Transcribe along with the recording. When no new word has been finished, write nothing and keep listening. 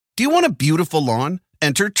Do you want a beautiful lawn?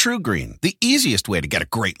 Enter TruGreen, the easiest way to get a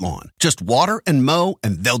great lawn. Just water and mow,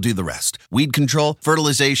 and they'll do the rest. Weed control,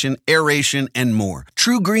 fertilization, aeration, and more.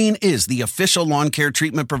 TruGreen is the official lawn care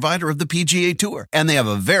treatment provider of the PGA Tour, and they have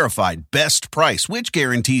a verified best price, which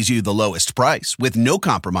guarantees you the lowest price with no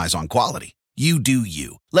compromise on quality. You do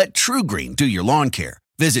you. Let TruGreen do your lawn care.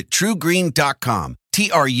 Visit TruGreen.com,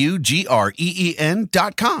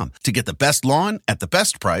 TruGreen.com, to get the best lawn at the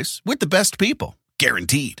best price with the best people.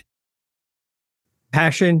 Guaranteed.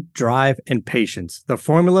 Passion, drive, and patience. The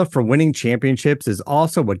formula for winning championships is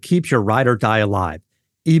also what keeps your ride or die alive.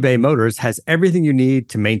 eBay Motors has everything you need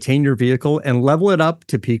to maintain your vehicle and level it up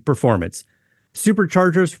to peak performance.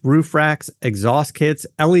 Superchargers, roof racks, exhaust kits,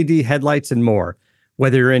 LED headlights, and more.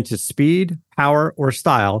 Whether you're into speed, power, or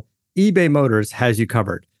style, eBay Motors has you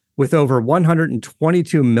covered. With over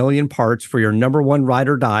 122 million parts for your number one ride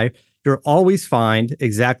or die, you'll always find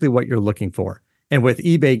exactly what you're looking for. And with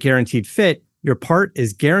eBay Guaranteed Fit, your part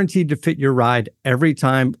is guaranteed to fit your ride every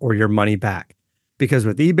time or your money back. Because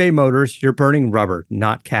with eBay Motors, you're burning rubber,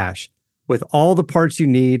 not cash. With all the parts you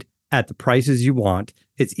need at the prices you want,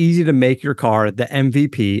 it's easy to make your car the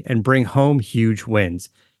MVP and bring home huge wins.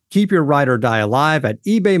 Keep your ride or die alive at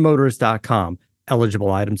ebaymotors.com.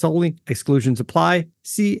 Eligible items only. Exclusions apply.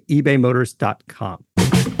 See ebaymotors.com.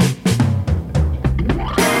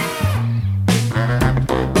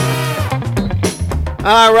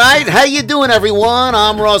 All right, how you doing, everyone?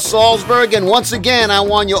 I'm Ross Salzberg, and once again, I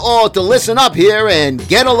want you all to listen up here and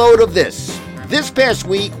get a load of this. This past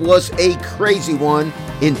week was a crazy one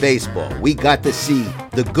in baseball. We got to see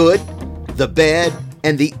the good, the bad,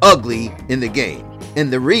 and the ugly in the game.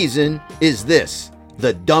 And the reason is this: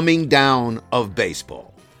 the dumbing down of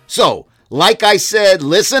baseball. So, like I said,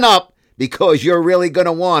 listen up, because you're really going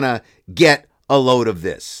to want to get a load of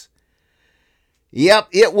this. Yep,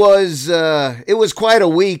 it was quite a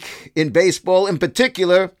week in baseball, in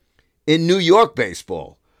particular in New York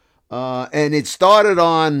baseball. And it started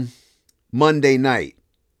on Monday night,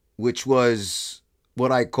 which was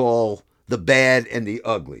what I call the bad and the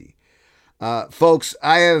ugly. Folks,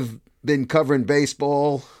 I have been covering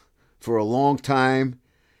baseball for a long time.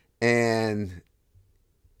 And,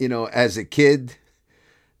 you know, as a kid,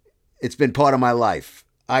 it's been part of my life.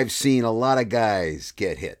 I've seen a lot of guys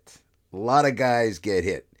get hit. A lot of guys get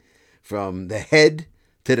hit from the head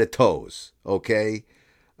to the toes, okay?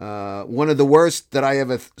 One of the worst that I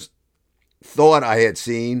ever thought I had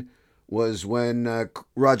seen was when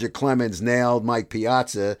Roger Clemens nailed Mike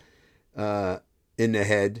Piazza in the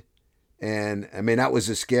head. And, I mean, that was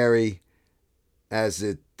as scary as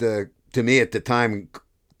it, to me at the time,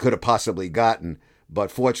 could have possibly gotten.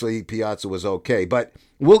 But fortunately, Piazza was okay. But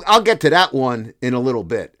I'll get to that one in a little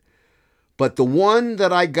bit. But the one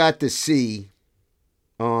that I got to see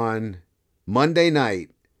on Monday night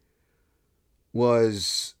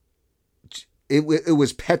was, it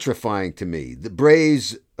was petrifying to me. The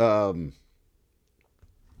Braves,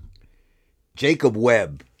 Jacob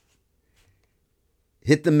Webb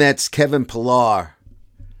hit the Mets' Kevin Pillar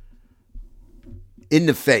in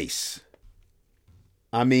the face.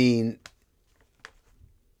 I mean,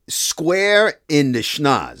 square in the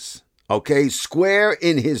schnoz. Okay, square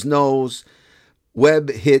in his nose. Webb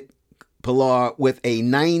hit Pillar with a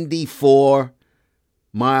 94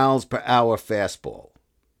 miles per hour fastball.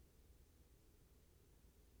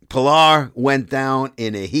 Pillar went down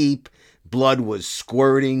in a heap. Blood was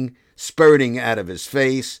spurting out of his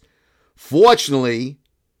face. Fortunately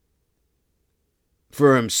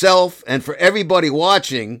for himself and for everybody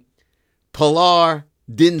watching, Pillar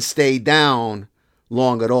didn't stay down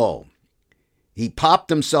long at all. He popped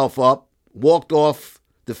himself up, walked off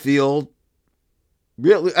the field.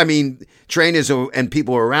 Really, I mean, trainers and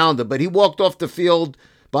people were around him, but he walked off the field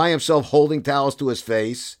by himself holding towels to his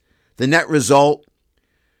face. The net result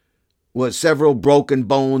was several broken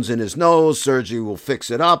bones in his nose. Surgery will fix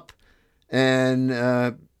it up,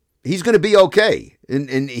 and he's going to be okay.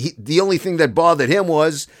 And the only thing that bothered him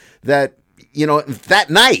was that, you know, that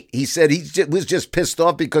night he said was just pissed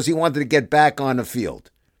off because he wanted to get back on the field.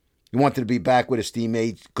 He wanted to be back with his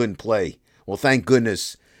teammates, couldn't play. Well, thank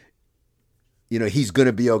goodness, you know, he's going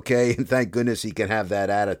to be okay, and thank goodness he can have that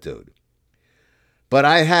attitude. But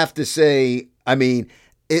I have to say, I mean,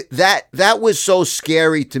 that was so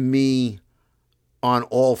scary to me on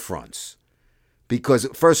all fronts. Because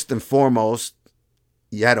first and foremost,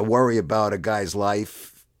 you had to worry about a guy's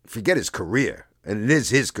life. Forget his career. And it is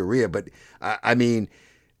his career, but I mean,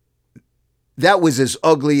 that was as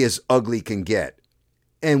ugly can get.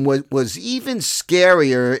 And what was even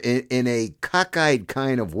scarier in a cockeyed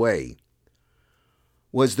kind of way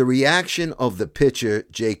was the reaction of the pitcher,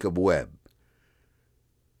 Jacob Webb.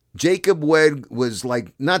 Jacob Webb was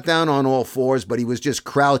like not down on all fours, but he was just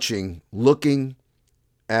crouching, looking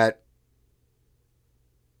at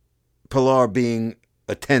Pilar being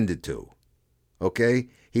attended to. Okay?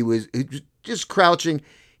 He was just crouching.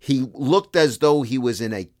 He looked as though he was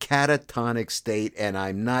in a catatonic state, and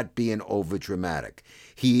I'm not being overdramatic.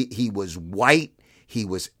 He was white. He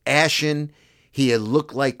was ashen. He had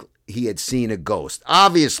looked like he had seen a ghost.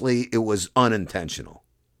 Obviously, it was unintentional.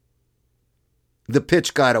 The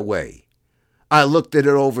pitch got away. I looked at it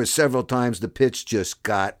over several times. The pitch just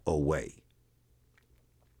got away.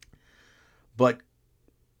 But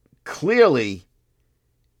clearly,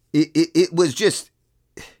 it was just,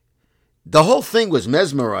 the whole thing was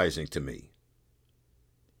mesmerizing to me.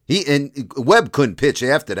 Webb couldn't pitch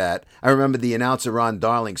after that. I remember the announcer, Ron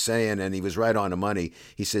Darling, saying, and he was right on the money,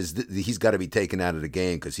 he says he's got to be taken out of the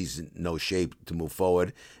game because he's in no shape to move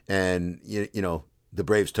forward. And, the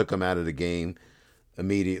Braves took him out of the game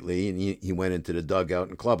immediately, and he went into the dugout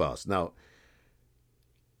and clubhouse. Now,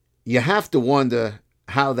 you have to wonder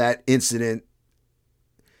how that incident,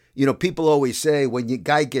 people always say when a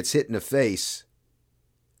guy gets hit in the face,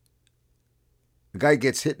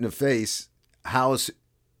 how's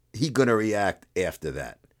he going to react after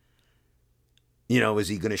that? Is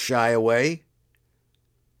he going to shy away?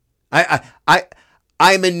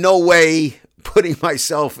 I'm in no way putting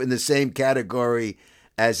myself in the same category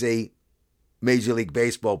as a Major League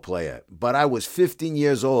Baseball player, but I was 15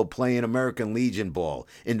 years old playing American Legion ball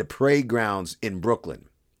in the parade grounds in Brooklyn.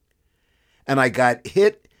 And I got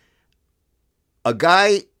hit. A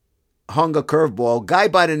guy hung a curveball, guy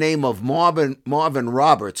by the name of Marvin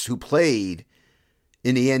Roberts, who played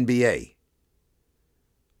in the NBA.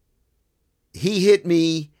 He hit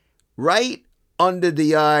me right under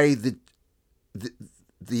the eye, the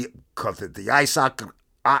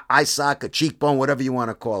eye socket, cheekbone, whatever you want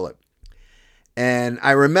to call it. And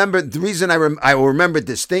I remember, the reason I remember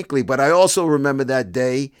distinctly, but I also remember that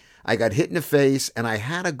day I got hit in the face and I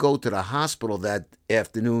had to go to the hospital that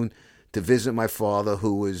afternoon to visit my father,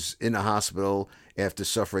 who was in the hospital after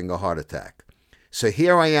suffering a heart attack. So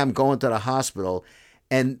here I am going to the hospital,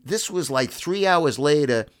 and this was like 3 hours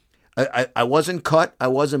later. I wasn't cut, I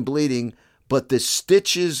wasn't bleeding, but the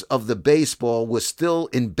stitches of the baseball were still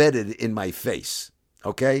embedded in my face,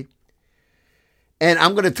 okay? And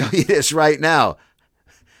I'm going to tell you this right now.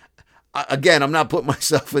 Again, I'm not putting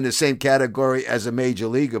myself in the same category as a major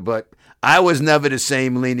leaguer, but I was never the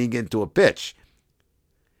same leaning into a pitch.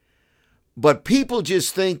 But people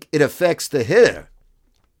just think it affects the hitter.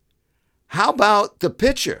 How about the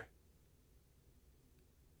pitcher?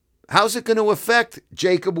 How's it going to affect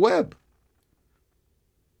Jacob Webb?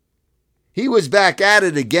 He was back at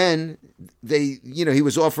it again. He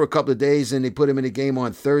was off for a couple of days, and they put him in a game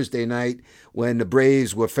on Thursday night when the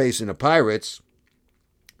Braves were facing the Pirates.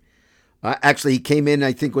 Actually, he came in,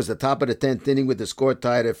 I think, was the top of the 10th inning with the score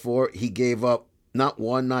tied at 4. He gave up not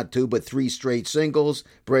one, not two, but 3 straight singles.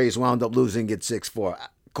 Braves wound up losing at 6-4.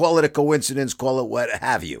 Call it a coincidence, call it what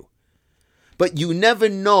have you. But you never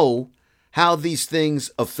know how these things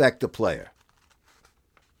affect a player.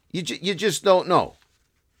 You just don't know.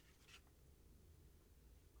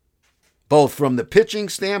 Both from the pitching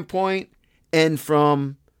standpoint and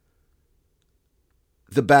from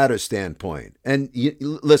the batter standpoint. And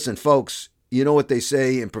listen, folks, you know what they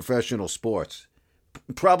say in professional sports.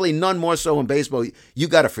 Probably none more so in baseball. You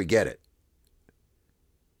got to forget it.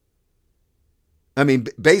 I mean,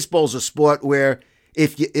 baseball's a sport where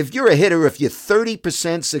if you're a hitter, if you're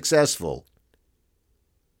 30% successful,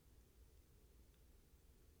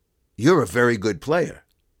 you're a very good player.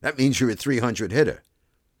 That means you're a 300 hitter.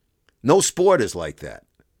 No sport is like that.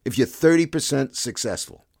 If you're 30%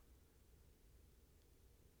 successful.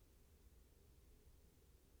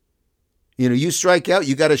 You strike out,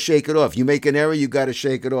 you got to shake it off. You make an error, you got to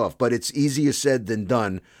shake it off. But it's easier said than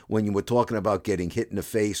done when you were talking about getting hit in the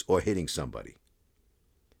face or hitting somebody.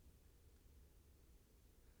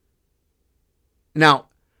 Now,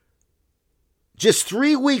 just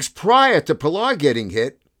 3 weeks prior to Pilar getting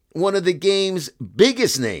hit, one of the game's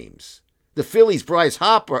biggest names, the Phillies' Bryce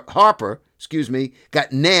Harper,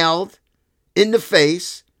 got nailed in the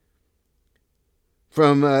face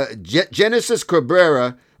from Genesis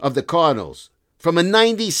Cabrera of the Cardinals from a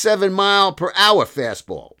 97-mile-per-hour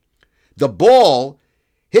fastball. The ball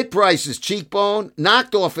hit Bryce's cheekbone,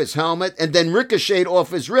 knocked off his helmet, and then ricocheted off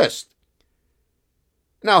his wrist.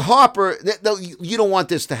 Now, Harper, you don't want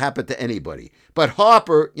this to happen to anybody. But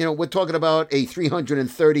Harper, we're talking about a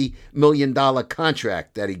 $330 million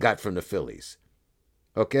contract that he got from the Phillies.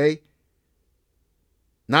 Okay?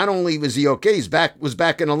 Not only was he okay, he was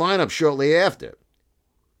back in the lineup shortly after.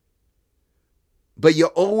 But you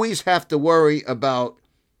always have to worry about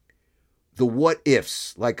the what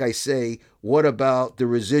ifs. Like I say, what about the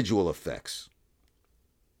residual effects?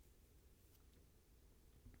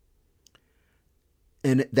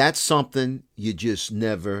 And that's something you just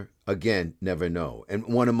never know. And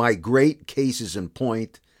one of my great cases in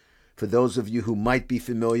point, for those of you who might be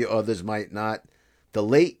familiar, others might not, the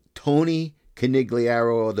late Tony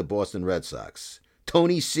Conigliaro of the Boston Red Sox.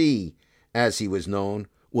 Tony C, as he was known,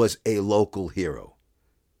 was a local hero.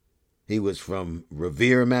 He was from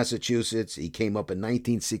Revere, Massachusetts. He came up in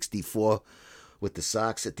 1964 with the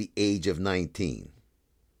Sox at the age of 19.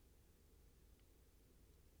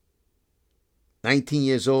 19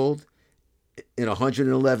 years old, in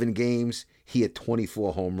 111 games, he had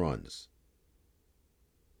 24 home runs.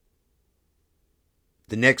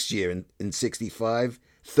 The next year, in 65,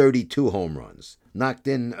 32 home runs. Knocked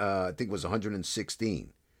in, I think it was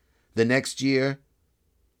 116. The next year,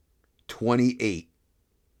 28.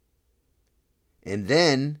 And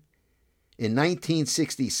then, in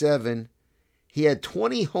 1967, he had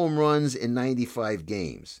 20 home runs in 95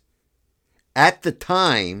 games. At the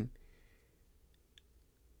time,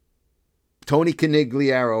 Tony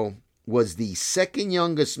Conigliaro was the second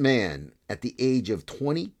youngest man at the age of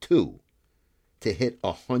 22 to hit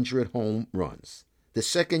 100 home runs. The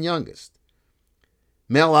second youngest.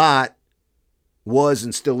 Mel Ott was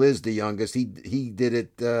and still is the youngest. He did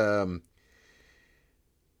it in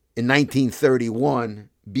 1931,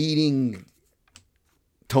 beating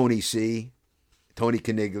Tony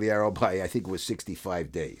Conigliaro by, I think it was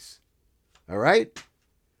 65 days. All right?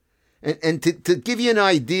 And to give you an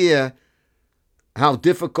idea how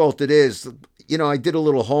difficult it is, I did a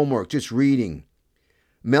little homework just reading.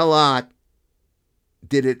 Mel Ott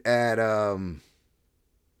did it at,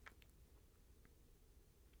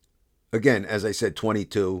 again, as I said,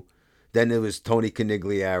 22. Then it was Tony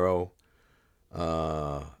Conigliaro.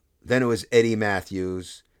 Then it was Eddie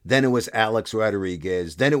Matthews. Then it was Alex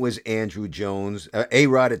Rodriguez. Then it was Andrew Jones.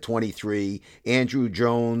 A-Rod at 23. Andrew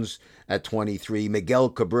Jones at 23. Miguel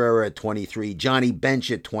Cabrera at 23. Johnny Bench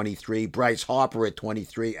at 23. Bryce Harper at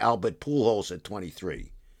 23. Albert Pujols at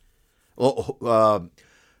 23.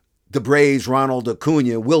 The Braves, Ronald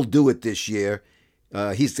Acuna, will do it this year.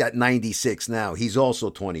 He's got 96 now. He's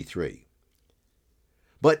also 23.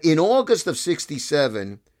 But in August of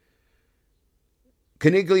 67,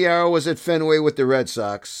 Conigliaro was at Fenway with the Red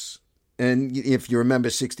Sox. And if you remember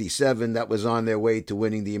 67, that was on their way to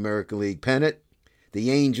winning the American League pennant. The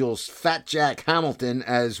Angels' Fat Jack Hamilton,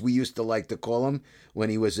 as we used to like to call him when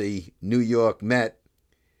he was a New York Met,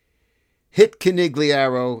 hit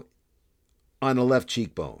Conigliaro on the left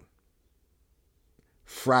cheekbone.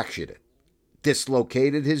 Fractured it.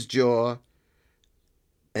 Dislocated his jaw.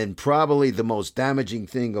 And probably the most damaging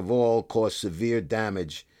thing of all, caused severe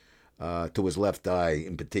damage to his left eye,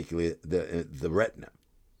 in particular the retina.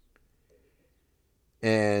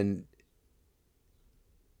 And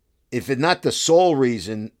if it's not the sole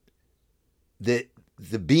reason, that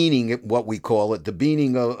the beaning, what we call it, the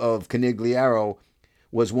beaning of Conigliaro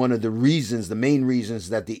was one of the reasons, the main reasons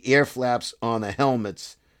that the air flaps on the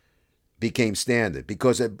helmets became standard.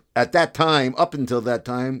 Because at that time, up until that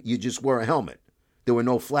time, you just wore a helmet. There were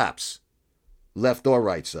no flaps, left or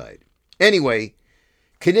right side. Anyway,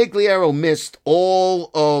 Conigliaro missed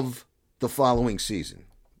all of the following season,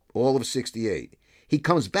 all of 68. He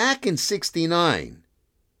comes back in 69.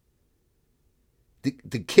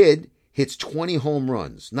 The kid hits 20 home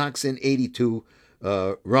runs, knocks in 82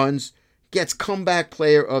 runs, gets comeback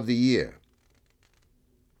player of the year.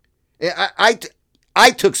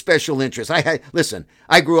 I took special interest.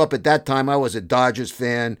 I grew up at that time. I was a Dodgers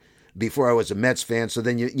fan before I was a Mets fan. So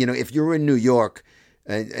then, if you were in New York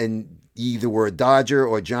and you either were a Dodger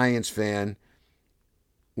or Giants fan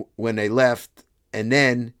when they left, and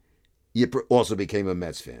then you also became a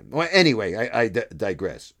Mets fan. Well, anyway, I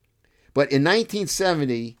digress. But in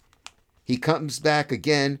 1970, he comes back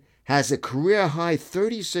again, has a career-high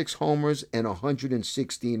 36 homers and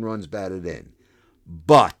 116 runs batted in.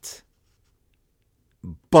 But,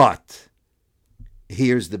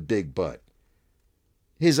 here's the big but.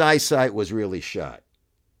 His eyesight was really shot.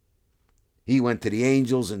 He went to the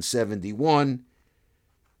Angels in 71,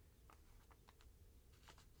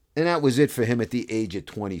 and that was it for him at the age of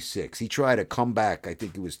 26. He tried to come back, I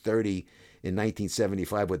think it was 30 in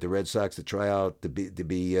 1975 with the Red Sox to try out to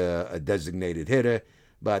be a designated hitter,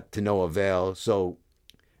 but to no avail. So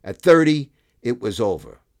at 30, it was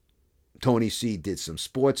over. Tony C did some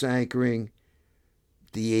sports anchoring.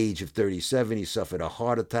 At the age of 37, he suffered a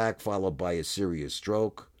heart attack followed by a serious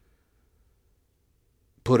stroke.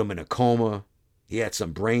 Put him in a coma. He had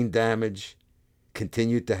some brain damage.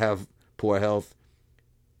 Continued to have poor health.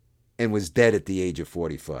 and was dead at the age of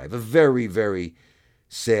 45. A very, very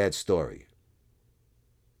sad story.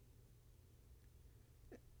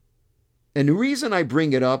 And the reason I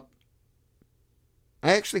bring it up,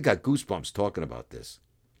 I actually got goosebumps talking about this.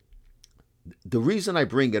 The reason I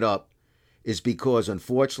bring it up is because,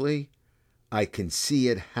 unfortunately, I can see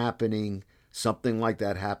it happening, something like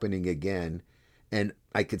that happening again, and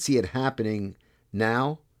I can see it happening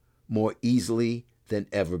now more easily than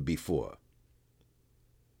ever before.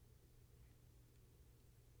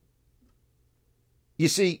 You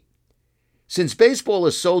see, since baseball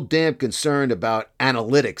is so damn concerned about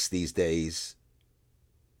analytics these days,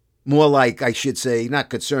 more like, I should say, not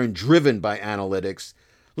concerned, driven by analytics,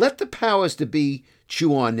 let the powers to be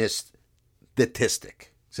chew on this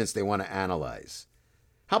statistic since they want to analyze.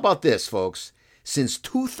 How about this, folks? Since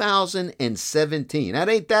 2017, that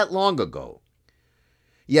ain't that long ago,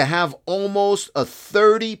 you have almost a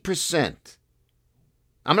 30%.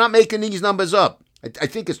 I'm not making these numbers up. I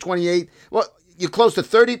think it's 28. Well, you're close to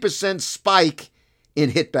 30% spike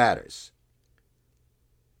in hit batters.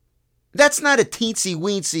 That's not a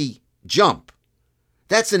teensy-weensy jump.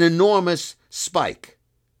 That's an enormous spike.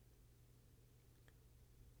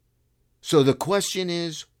 So the question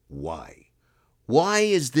is, why? Why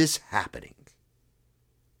is this happening?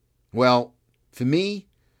 Well, for me,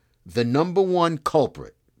 the number one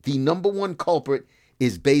culprit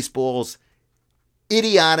is baseball's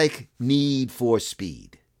idiotic need for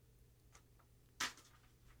speed.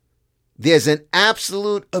 There's an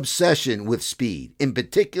absolute obsession with speed. In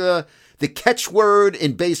particular, the catchword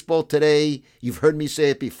in baseball today, you've heard me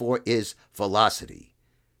say it before, is velocity.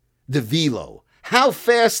 The velo. How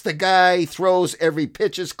fast the guy throws every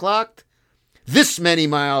pitch is clocked? This many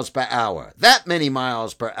miles per hour. That many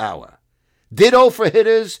miles per hour. Ditto for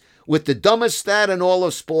hitters with the dumbest stat in all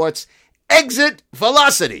of sports, exit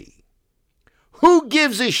velocity. Who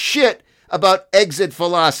gives a shit about exit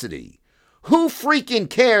velocity? Who freaking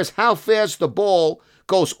cares how fast the ball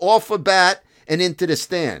goes off a bat and into the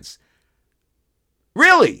stands?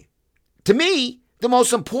 Really, to me, the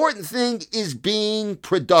most important thing is being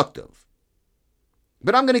productive.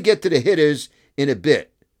 But I'm going to get to the hitters in a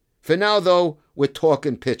bit. For now, though, we're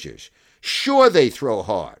talking pitchers. Sure, they throw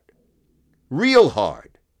hard. Real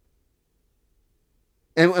hard.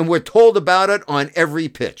 And we're told about it on every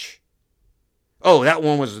pitch. Oh, that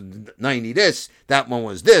one was 90 this, that one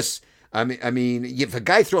was this. I mean, if a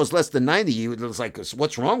guy throws less than 90, it's like,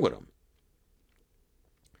 what's wrong with him?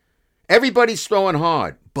 Everybody's throwing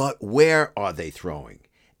hard, but where are they throwing?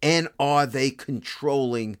 And are they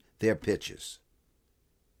controlling their pitches?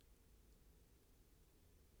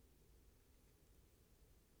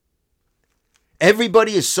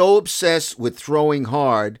 Everybody is so obsessed with throwing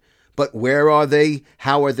hard, but where are they?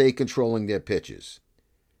 How are they controlling their pitches?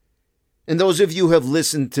 And those of you who have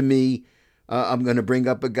listened to me, I'm going to bring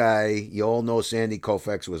up a guy. You all know Sandy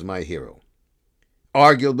Koufax was my hero.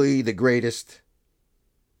 Arguably the greatest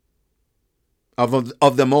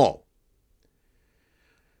of them all.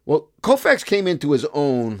 Well, Koufax came into his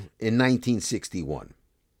own in 1961.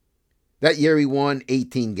 That year he won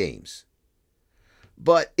 18 games.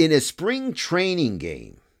 But in a spring training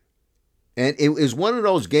game, and it was one of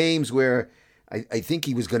those games where I think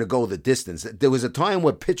he was going to go the distance. There was a time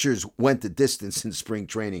where pitchers went the distance in spring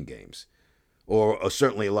training games, or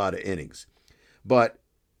certainly a lot of innings. But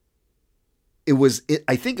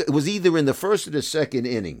I think it was either in the first or the second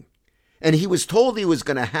inning. And he was told he was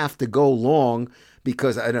going to have to go long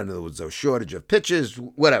because, I don't know, there was a shortage of pitches,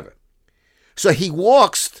 whatever. So he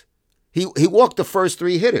walked the first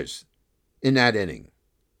three hitters in that inning.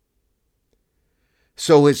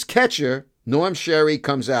 So his catcher, Norm Sherry,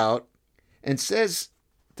 comes out and says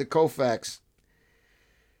to Koufax,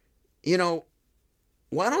 you know,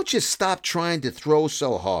 why don't you stop trying to throw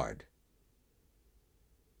so hard?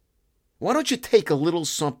 Why don't you take a little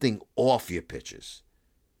something off your pitches?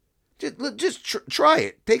 Just try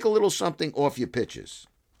it. Take a little something off your pitches.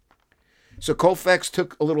 So Koufax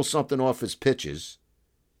took a little something off his pitches,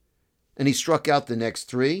 and he struck out the next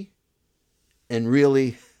three, and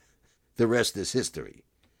really, the rest is history.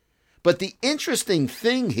 But the interesting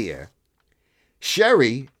thing here,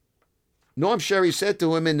 Norm Sherry said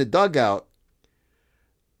to him in the dugout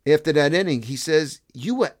after that inning, he says,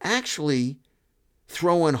 you were actually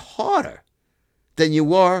throwing harder than you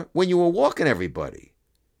were when you were walking everybody.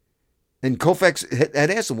 And Koufax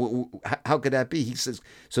had asked him, how could that be? He says,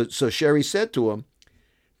 so Sherry said to him,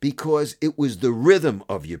 because it was the rhythm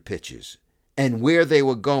of your pitches and where they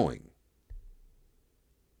were going.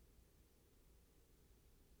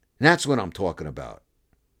 And that's what I'm talking about.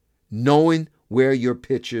 Knowing where your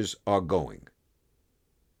pitches are going.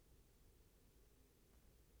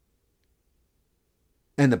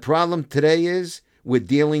 And the problem today is we're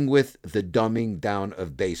dealing with the dumbing down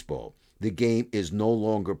of baseball. The game is no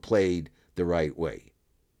longer played the right way.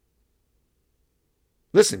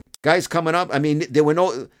 Listen, guys coming up, I mean,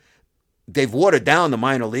 they've watered down the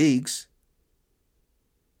minor leagues.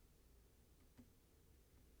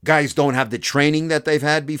 Guys don't have the training that they've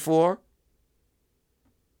had before.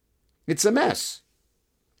 It's a mess.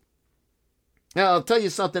 Now, I'll tell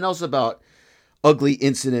you something else about ugly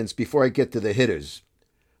incidents before I get to the hitters.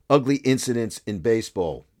 Ugly incidents in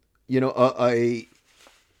baseball. You know,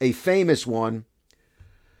 a famous one,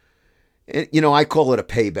 you know, I call it a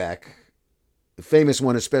payback. The famous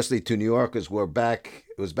one, especially to New Yorkers,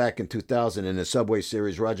 it was back in 2000 in the Subway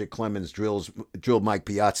Series. Roger Clemens drilled Mike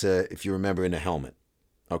Piazza, if you remember, in the helmet.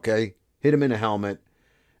 Okay? Hit him in the helmet.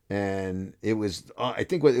 And it was, I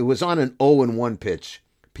think it was on an 0-1 pitch.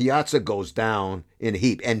 Piazza goes down in a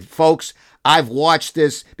heap. And folks, I've watched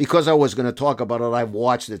this because I was going to talk about it. I've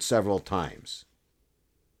watched it several times.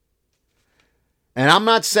 And I'm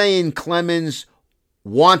not saying Clemens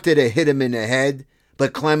wanted to hit him in the head,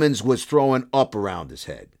 but Clemens was throwing up around his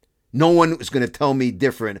head. No one was going to tell me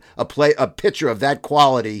different. A pitcher of that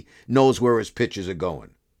quality knows where his pitches are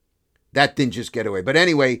going. That didn't just get away. But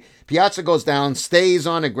anyway, Piazza goes down, stays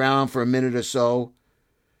on the ground for a minute or so.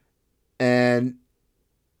 And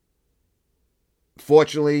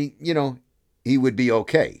fortunately, you know, he would be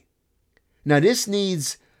okay. Now, this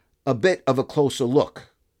needs a bit of a closer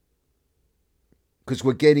look, because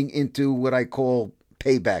we're getting into what I call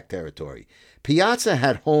payback territory. Piazza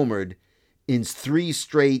had homered in 3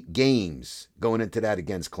 straight games going into that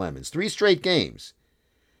against Clemens. 3 straight games.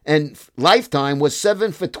 And lifetime was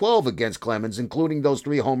 7 for 12 against Clemens, including those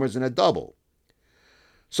 3 homers and a double.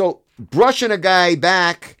 So brushing a guy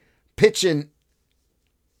back, pitching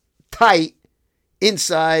tight,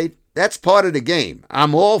 inside, that's part of the game.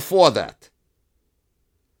 I'm all for that.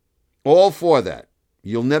 All for that.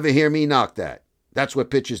 You'll never hear me knock that. That's what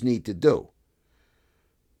pitchers need to do.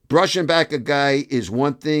 Brushing back a guy is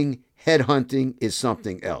one thing. Headhunting is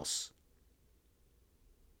something else.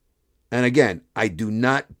 And again, I do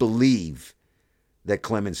not believe that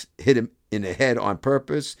Clemens hit him in the head on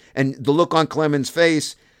purpose. And the look on Clemens'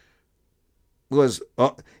 face was,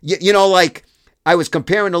 you know, like I was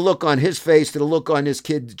comparing the look on his face to the look on this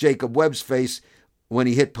kid Jacob Webb's face when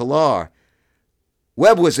he hit Pilar.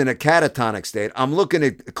 Webb was in a catatonic state. I'm looking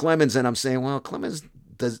at Clemens and I'm saying, well, Clemens,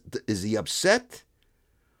 is he upset?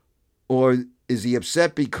 Or is he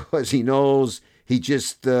upset because he knows he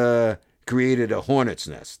just created a hornet's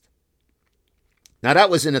nest? Now,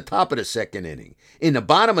 that was in the top of the second inning. In the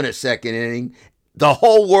bottom of the second inning, the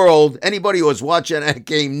whole world, anybody who was watching that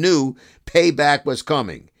game knew payback was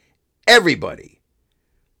coming. Everybody.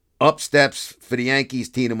 Up steps for the Yankees,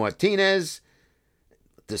 Tino Martinez.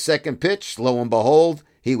 The second pitch, lo and behold,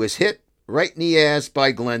 he was hit right in the ass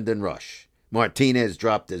by Glendon Rush. Martinez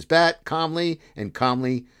dropped his bat calmly and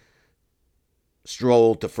calmly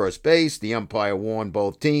strolled to first base. The umpire warned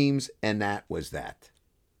both teams, and that was that.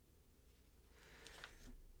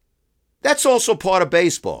 That's also part of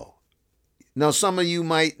baseball. Now, some of you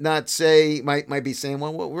might not say, might be saying,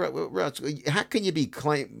 well, how can you be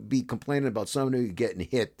complaining about somebody getting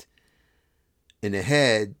hit in the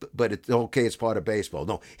head, but it's okay, it's part of baseball?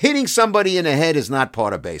 No, hitting somebody in the head is not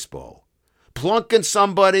part of baseball. Plunking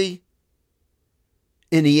somebody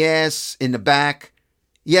in the ass, in the back,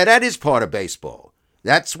 yeah, that is part of baseball.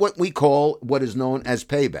 That's what we call what is known as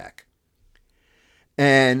payback.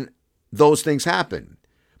 And those things happen.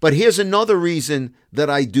 But here's another reason that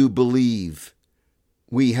I do believe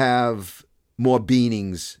we have more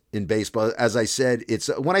beanings in baseball. As I said, it's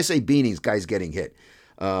when I say beanings, guys getting hit.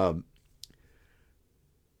 Up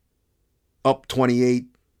 28,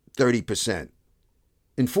 30%.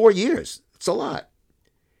 In 4 years, it's a lot.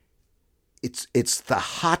 It's the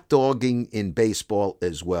hot dogging in baseball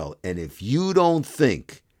as well. And if you don't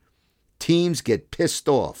think teams get pissed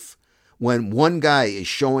off when one guy is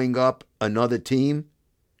showing up another team,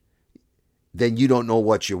 then you don't know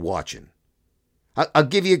what you're watching. I'll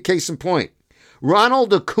give you a case in point.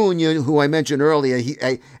 Ronald Acuna, who I mentioned earlier,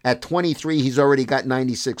 at 23, he's already got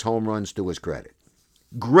 96 home runs to his credit.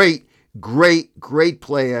 Great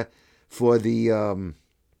player for the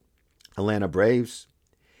Atlanta Braves.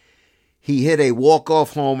 He hit a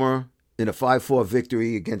walk-off homer in a 5-4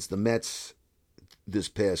 victory against the Mets this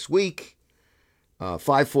past week.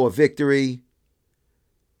 5-4 victory.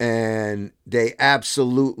 And they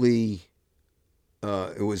absolutely...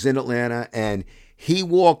 it was in Atlanta, and he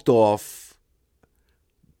walked off,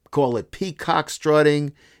 call it peacock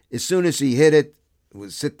strutting. As soon as he hit it, it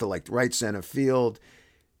was hit to like right center field.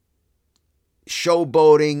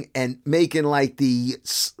 showboating and making like the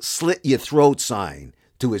slit your throat sign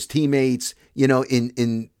to his teammates,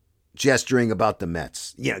 in gesturing about the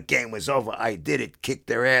Mets. Game was over. I did it. Kicked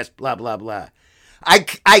their ass, blah, blah, blah.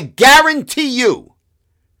 I guarantee you,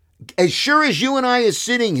 as sure as you and I are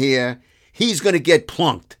sitting here, he's going to get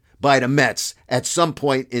plunked by the Mets at some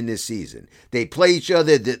point in this season. They play each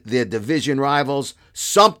other, they're division rivals.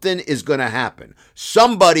 Something is going to happen.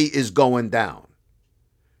 Somebody is going down.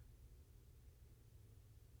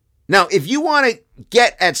 Now, if you want to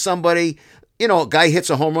get at somebody, a guy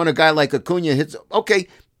hits a home run, a guy like Acuna hits, okay,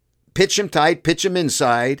 pitch him tight, pitch him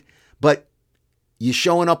inside, but you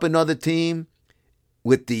showing up another team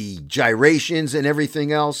with the gyrations and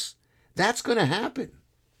everything else, that's going to happen.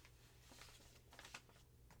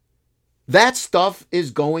 That stuff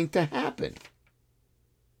is going to happen.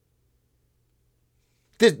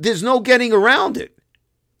 There's no getting around it.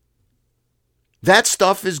 That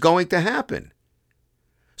stuff is going to happen.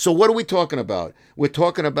 So what are we talking about? We're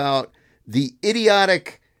talking about the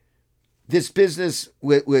idiotic, this business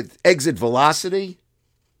with exit velocity.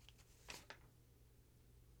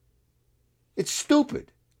 It's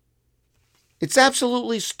stupid. It's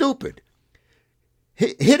absolutely stupid.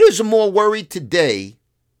 Hitters are more worried today.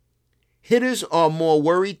 Hitters are more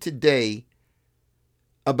worried today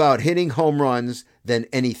about hitting home runs than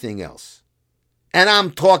anything else. And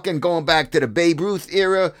I'm talking going back to the Babe Ruth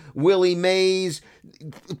era, Willie Mays,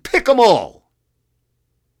 pick them all.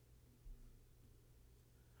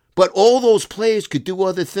 But all those players could do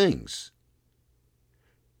other things.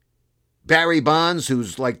 Barry Bonds,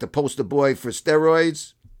 who's like the poster boy for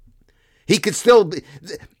steroids, he could still be.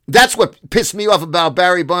 That's what pissed me off about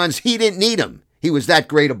Barry Bonds. He didn't need him. He was that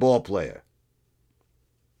great a ball player.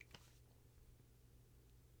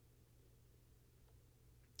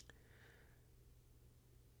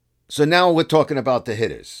 So now we're talking about the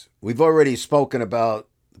hitters. We've already spoken about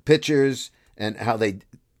pitchers and how they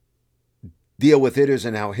deal with hitters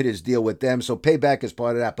and how hitters deal with them. So payback is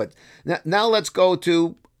part of that. But now let's go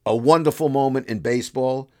to a wonderful moment in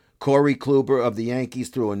baseball. Corey Kluber of the Yankees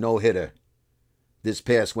threw a no-hitter this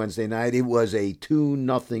past Wednesday night. It was a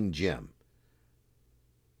 2-0 gem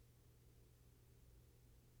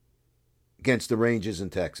against the Rangers in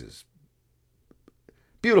Texas.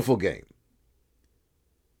 Beautiful game.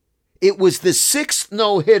 It was the 6th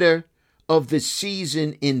no-hitter of the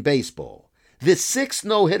season in baseball. The 6th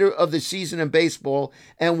no-hitter of the season in baseball,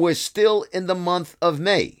 and we're still in the month of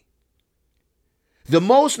May. The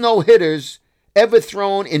most no-hitters ever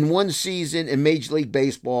thrown in one season in Major League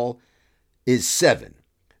Baseball is 7,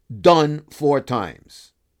 done 4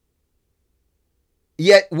 times.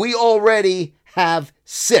 Yet we already have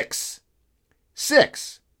 6.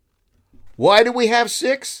 6. Why do we have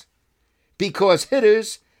 6? Because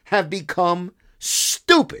hitters have become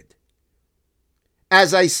stupid.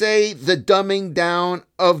 As I say, the dumbing down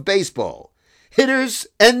of baseball. Hitters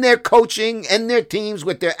and their coaching and their teams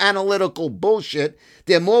with their analytical bullshit,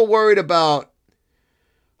 they're more worried about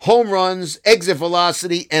home runs, exit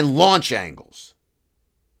velocity, and launch angles.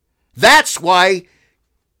 That's why,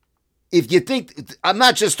 if you think, I'm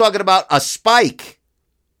not just talking about a spike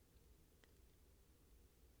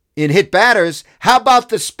in hit batters, how about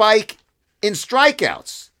the spike in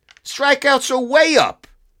strikeouts? Strikeouts are way up.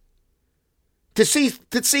 To see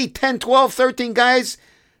 10, 12, 13 guys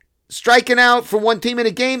striking out for one team in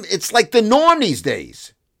a game, it's like the norm these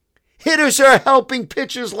days. Hitters are helping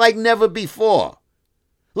pitchers like never before.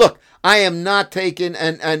 Look, I am not taking,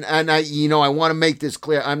 and I want to make this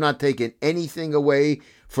clear, I'm not taking anything away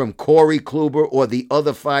from Corey Kluber or the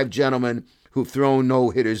other 5 gentlemen who've thrown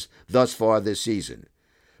no-hitters thus far this season.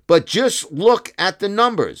 But just look at the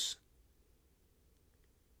numbers.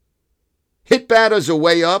 Hit batters are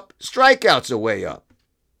way up. Strikeouts are way up.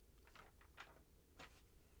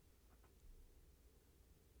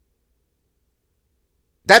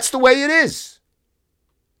 That's the way it is.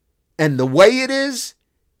 And the way it is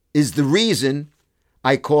the reason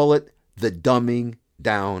I call it the dumbing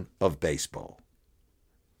down of baseball.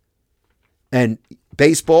 And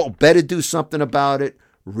baseball better do something about it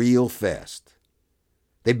real fast.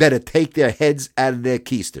 They better take their heads out of their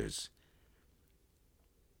keisters.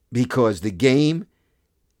 Because the game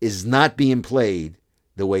is not being played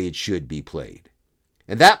the way it should be played.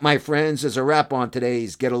 And that, my friends, is a wrap on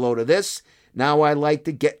today's Get a Load of This. Now I'd like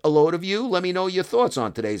to get a load of you. Let me know your thoughts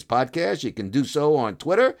on today's podcast. You can do so on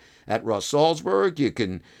Twitter at Russ Salzberg. You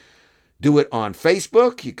can do it on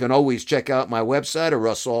Facebook. You can always check out my website at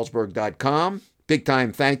russsalzberg.com. Big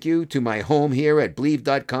time thank you to my home here at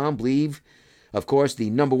Believe.com. Believe, of course,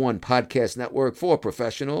 the #1 podcast network for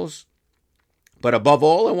professionals. But above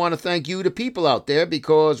all, I want to thank you, the people out there,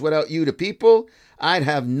 because without you, the people, I'd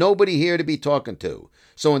have nobody here to be talking to.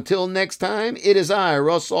 So until next time, it is I,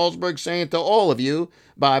 Russ Salzberg, saying to all of you,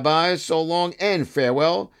 bye-bye, so long, and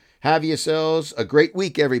farewell. Have yourselves a great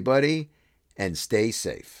week, everybody, and stay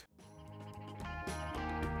safe.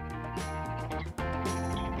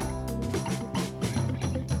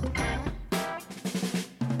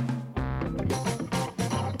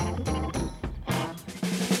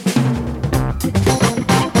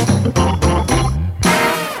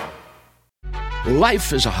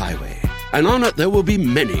 Life is a highway, and on it there will be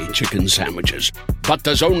many chicken sandwiches. But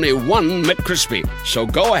there's only one McCrispy. So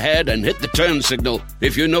go ahead and hit the turn signal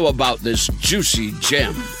if you know about this juicy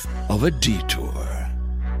gem of a detour.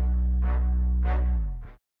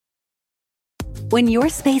 When your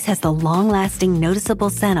space has the long-lasting,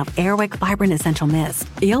 noticeable scent of Airwick Vibrant Essential Mist,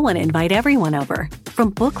 you'll want to invite everyone over.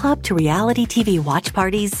 From book club to reality TV watch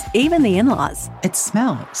parties, even the in-laws. It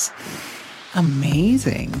smells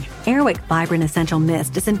amazing. Airwick Vibrant Essential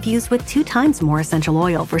Mist is infused with 2 times more essential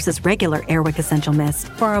oil versus regular Airwick Essential Mist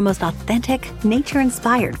for our most authentic,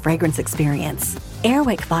 nature-inspired fragrance experience.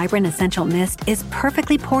 Airwick Vibrant Essential Mist is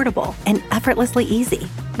perfectly portable and effortlessly easy,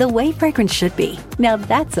 the way fragrance should be. Now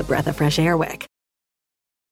that's a breath of fresh Airwick.